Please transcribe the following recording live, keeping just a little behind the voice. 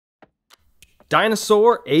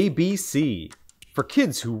Dinosaur ABC, for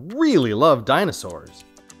kids who really love dinosaurs.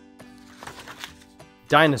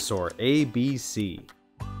 Dinosaur ABC.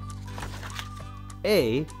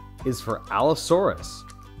 A is for Allosaurus.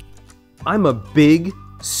 I'm a big,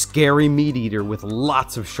 scary meat eater with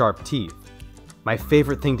lots of sharp teeth. My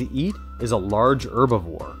favorite thing to eat is a large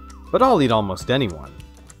herbivore, but I'll eat almost anyone.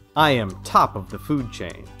 I am top of the food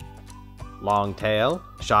chain. Long tail,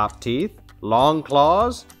 sharp teeth, long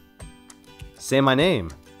claws. Say my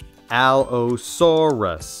name.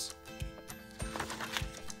 Allosaurus.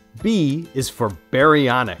 B is for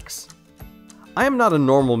baryonyx. I am not a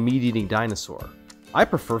normal meat-eating dinosaur. I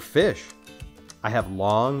prefer fish. I have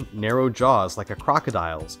long, narrow jaws like a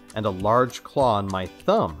crocodile's and a large claw on my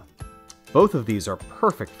thumb. Both of these are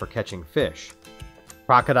perfect for catching fish.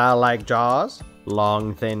 Crocodile-like jaws,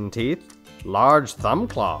 long thin teeth, large thumb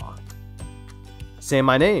claw. Say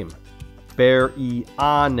my name.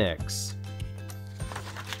 Baryonyx.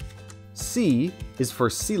 C is for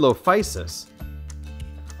coelophysis.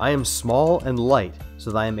 I am small and light, so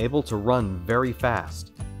that I am able to run very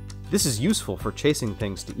fast. This is useful for chasing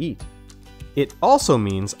things to eat. It also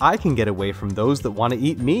means I can get away from those that want to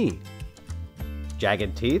eat me.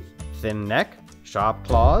 Jagged teeth, thin neck, sharp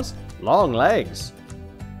claws, long legs.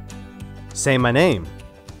 Say my name.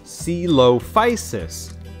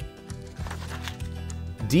 Coelophysis.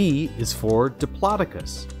 D is for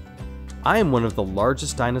Diplodocus. I am one of the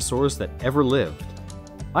largest dinosaurs that ever lived.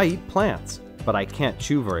 I eat plants, but I can't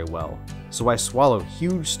chew very well, so I swallow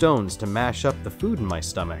huge stones to mash up the food in my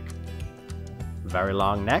stomach. Very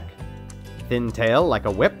long neck, thin tail like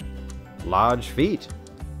a whip, large feet.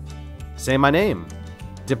 Say my name.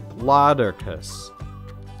 Diplodocus.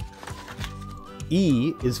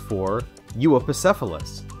 E is for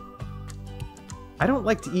euoplocephalus. I don't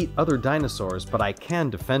like to eat other dinosaurs, but I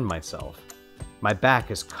can defend myself. My back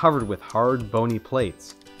is covered with hard, bony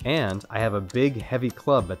plates, and I have a big, heavy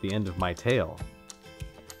club at the end of my tail.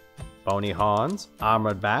 Bony horns,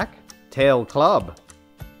 armored back, tail club.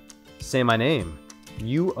 Say my name.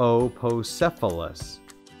 Euoplocephalus.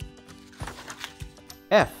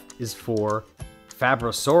 F is for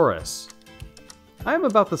fabrosaurus. I am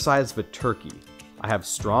about the size of a turkey. I have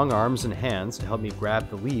strong arms and hands to help me grab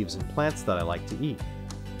the leaves and plants that I like to eat.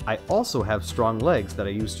 I also have strong legs that I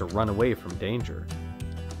use to run away from danger.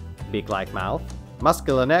 Beak-like mouth,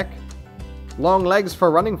 muscular neck, long legs for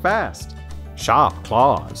running fast, sharp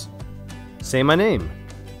claws. Say my name.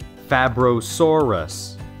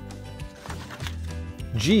 Fabrosaurus.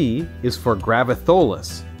 G is for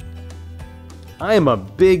gravitholus. I am a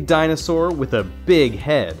big dinosaur with a big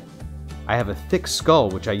head. I have a thick skull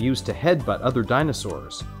which I use to headbutt other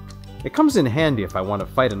dinosaurs. It comes in handy if I want to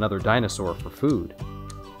fight another dinosaur for food.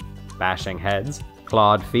 Bashing heads,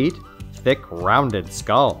 clawed feet, thick rounded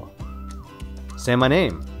skull. Say my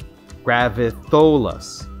name.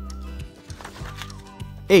 Gravitholus.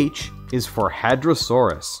 H is for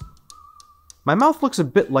hadrosaurus. My mouth looks a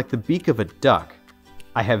bit like the beak of a duck.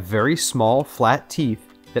 I have very small, flat teeth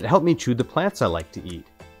that help me chew the plants I like to eat.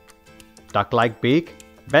 Duck-like beak,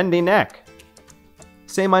 bendy neck.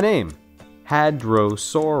 Say my name.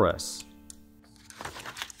 Hadrosaurus.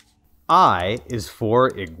 I is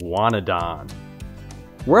for iguanadon.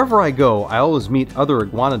 Wherever I go, I always meet other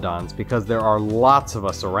iguanodons because there are lots of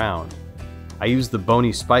us around. I use the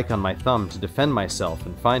bony spike on my thumb to defend myself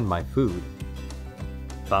and find my food.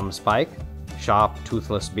 Thumb spike, sharp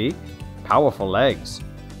toothless beak, powerful legs.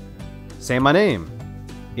 Say my name.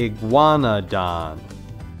 Iguanadon.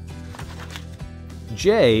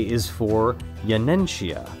 J is for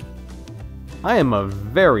janenschia. I am a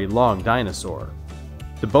very long dinosaur.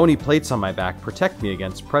 The bony plates on my back protect me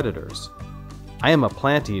against predators. I am a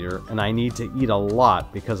plant eater and I need to eat a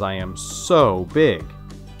lot because I am so big.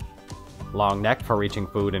 Long neck for reaching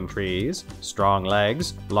food in trees, strong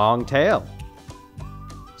legs, long tail.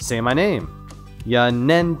 Say my name.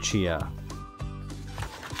 Janenschia.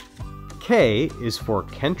 K is for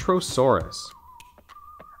kentrosaurus.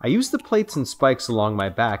 I use the plates and spikes along my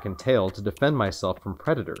back and tail to defend myself from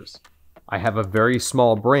predators. I have a very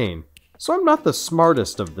small brain, so I'm not the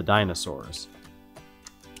smartest of the dinosaurs.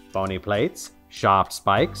 Bony plates, sharp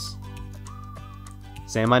spikes.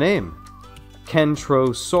 Say my name.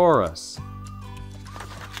 Kentrosaurus.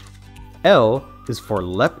 L is for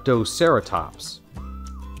leptoceratops.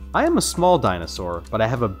 I am a small dinosaur, but I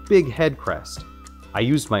have a big head crest. I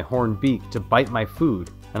use my horned beak to bite my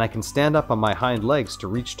food, and I can stand up on my hind legs to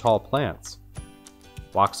reach tall plants.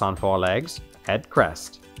 Walks on four legs, head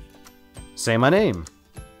crest. Say my name.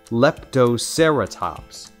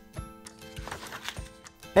 Leptoceratops.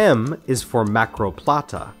 M is for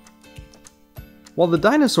macroplata. While the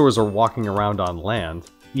dinosaurs are walking around on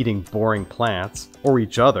land, eating boring plants, or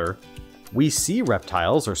each other, we sea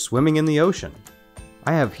reptiles are swimming in the ocean.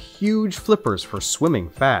 I have huge flippers for swimming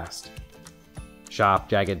fast. Sharp,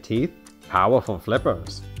 jagged teeth, powerful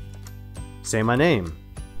flippers. Say my name.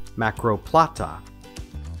 Macroplata.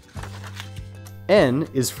 N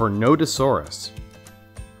is for Nodosaurus.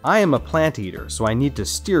 I am a plant eater, so I need to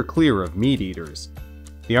steer clear of meat eaters.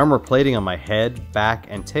 The armor plating on my head, back,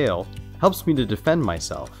 and tail helps me to defend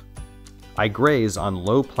myself. I graze on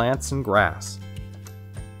low plants and grass.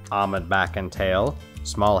 Armored back and tail,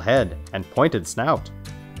 small head, and pointed snout.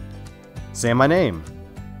 Say my name.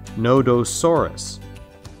 Nodosaurus.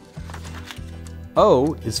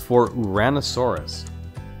 O is for ouranosaurus.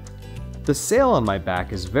 The sail on my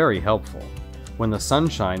back is very helpful. When the sun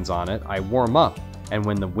shines on it, I warm up, and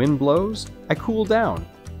when the wind blows, I cool down.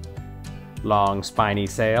 Long spiny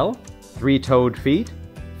sail, 3-toed feet,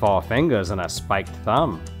 4 fingers and a spiked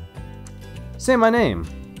thumb. Say my name.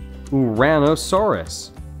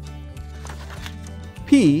 Ouranosaurus.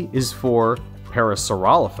 P is for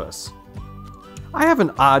parasaurolophus. I have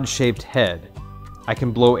an odd-shaped head. I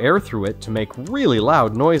can blow air through it to make really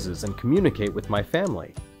loud noises and communicate with my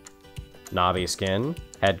family. Knobby skin,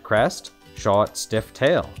 head crest, short, stiff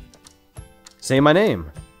tail. Say my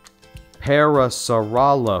name.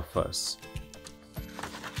 Parasaurolophus.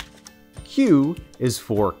 Q is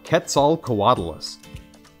for quetzalcoatlus.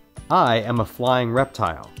 I am a flying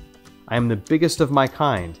reptile. I am the biggest of my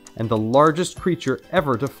kind and the largest creature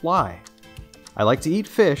ever to fly. I like to eat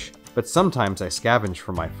fish, but sometimes I scavenge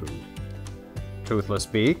for my food. Toothless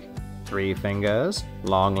beak, 3 fingers,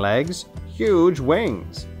 long legs, huge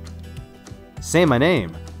wings. Say my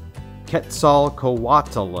name.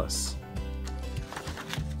 Quetzalcoatlus.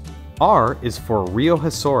 R is for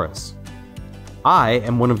riojasaurus. I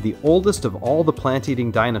am one of the oldest of all the plant-eating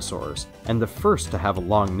dinosaurs, and the first to have a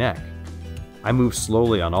long neck. I move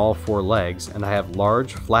slowly on all 4 legs, and I have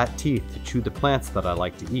large, flat teeth to chew the plants that I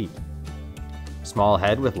like to eat. Small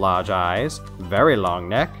head with large eyes, very long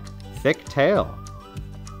neck, thick tail.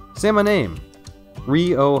 Say my name.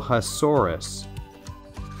 Riojasaurus.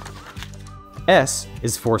 S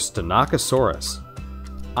is for stenonychosaurus.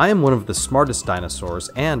 I am one of the smartest dinosaurs,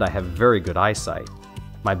 and I have very good eyesight.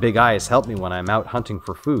 My big eyes help me when I'm out hunting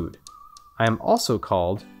for food. I am also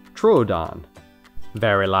called troodon.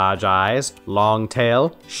 Very large eyes, long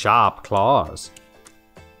tail, sharp claws.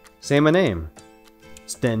 Say my name.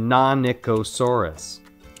 Stenonychosaurus.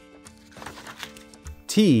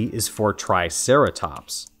 T is for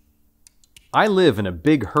Triceratops. I live in a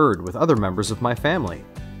big herd with other members of my family.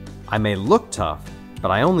 I may look tough,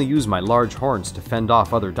 but I only use my large horns to fend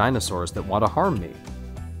off other dinosaurs that want to harm me.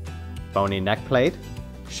 Bony neck plate,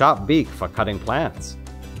 sharp beak for cutting plants.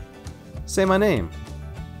 Say my name.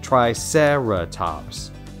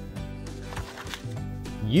 Triceratops.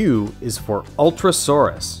 U is for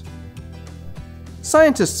Ultrasaurus.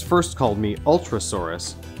 Scientists first called me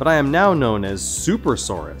Ultrasaurus, but I am now known as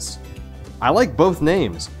Supersaurus. I like both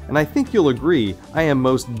names, and I think you'll agree I am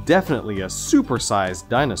most definitely a supersized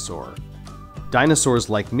dinosaur. Dinosaurs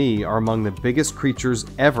like me are among the biggest creatures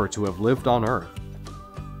ever to have lived on Earth.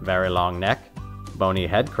 Very long neck, bony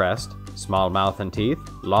head crest, small mouth and teeth,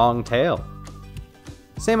 long tail.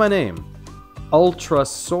 Say my name.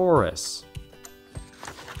 Ultrasaurus.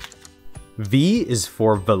 V is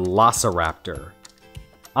for velociraptor.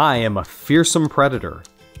 I am a fearsome predator.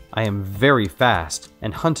 I am very fast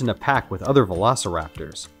and hunt in a pack with other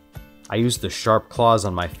velociraptors. I use the sharp claws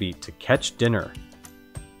on my feet to catch dinner.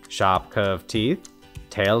 Sharp curved teeth,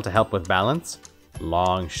 tail to help with balance,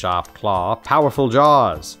 long sharp claw, powerful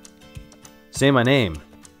jaws. Say my name.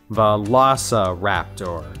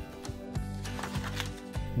 Velociraptor.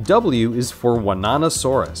 W is for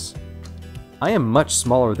Iguanadon. I am much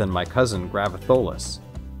smaller than my cousin Gravitholus,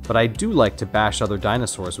 but I do like to bash other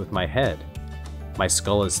dinosaurs with my head. My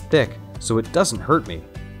skull is thick, so it doesn't hurt me.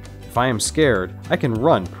 If I am scared, I can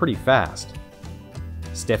run pretty fast.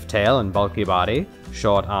 Stiff tail and bulky body,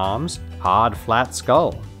 short arms, hard flat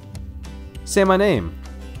skull. Say my name.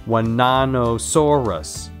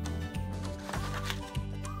 Iguanadon.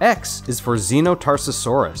 X is for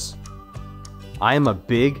Xenotarsosaurus. I am a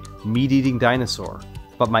big, meat-eating dinosaur,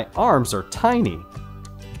 but my arms are tiny.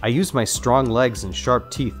 I use my strong legs and sharp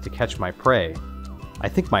teeth to catch my prey. I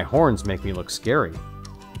think my horns make me look scary.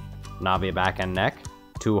 Knobby back and neck,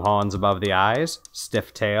 2 horns above the eyes,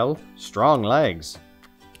 stiff tail, strong legs.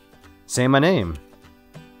 Say my name.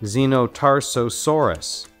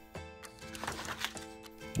 Xenotarsosaurus.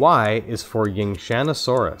 Y is for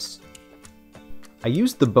Yingshanosaurus. I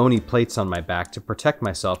use the bony plates on my back to protect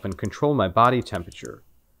myself and control my body temperature.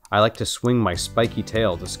 I like to swing my spiky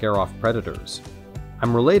tail to scare off predators.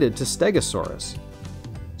 I'm related to Stegosaurus.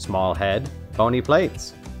 Small head, bony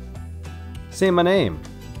plates. Say my name.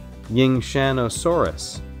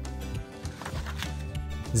 Yingshanosaurus.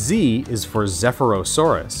 Z is for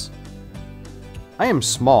Zephyrosaurus. I am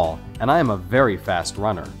small, and I am a very fast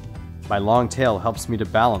runner. My long tail helps me to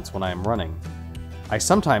balance when I am running. I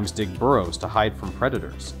sometimes dig burrows to hide from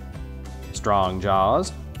predators. Strong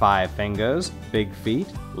jaws, 5 fingers, big feet,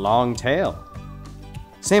 long tail.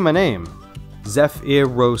 Say my name.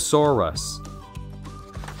 Zephyrosaurus.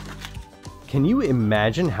 Can you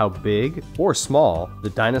imagine how big or small the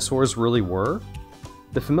dinosaurs really were?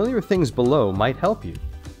 The familiar things below might help you.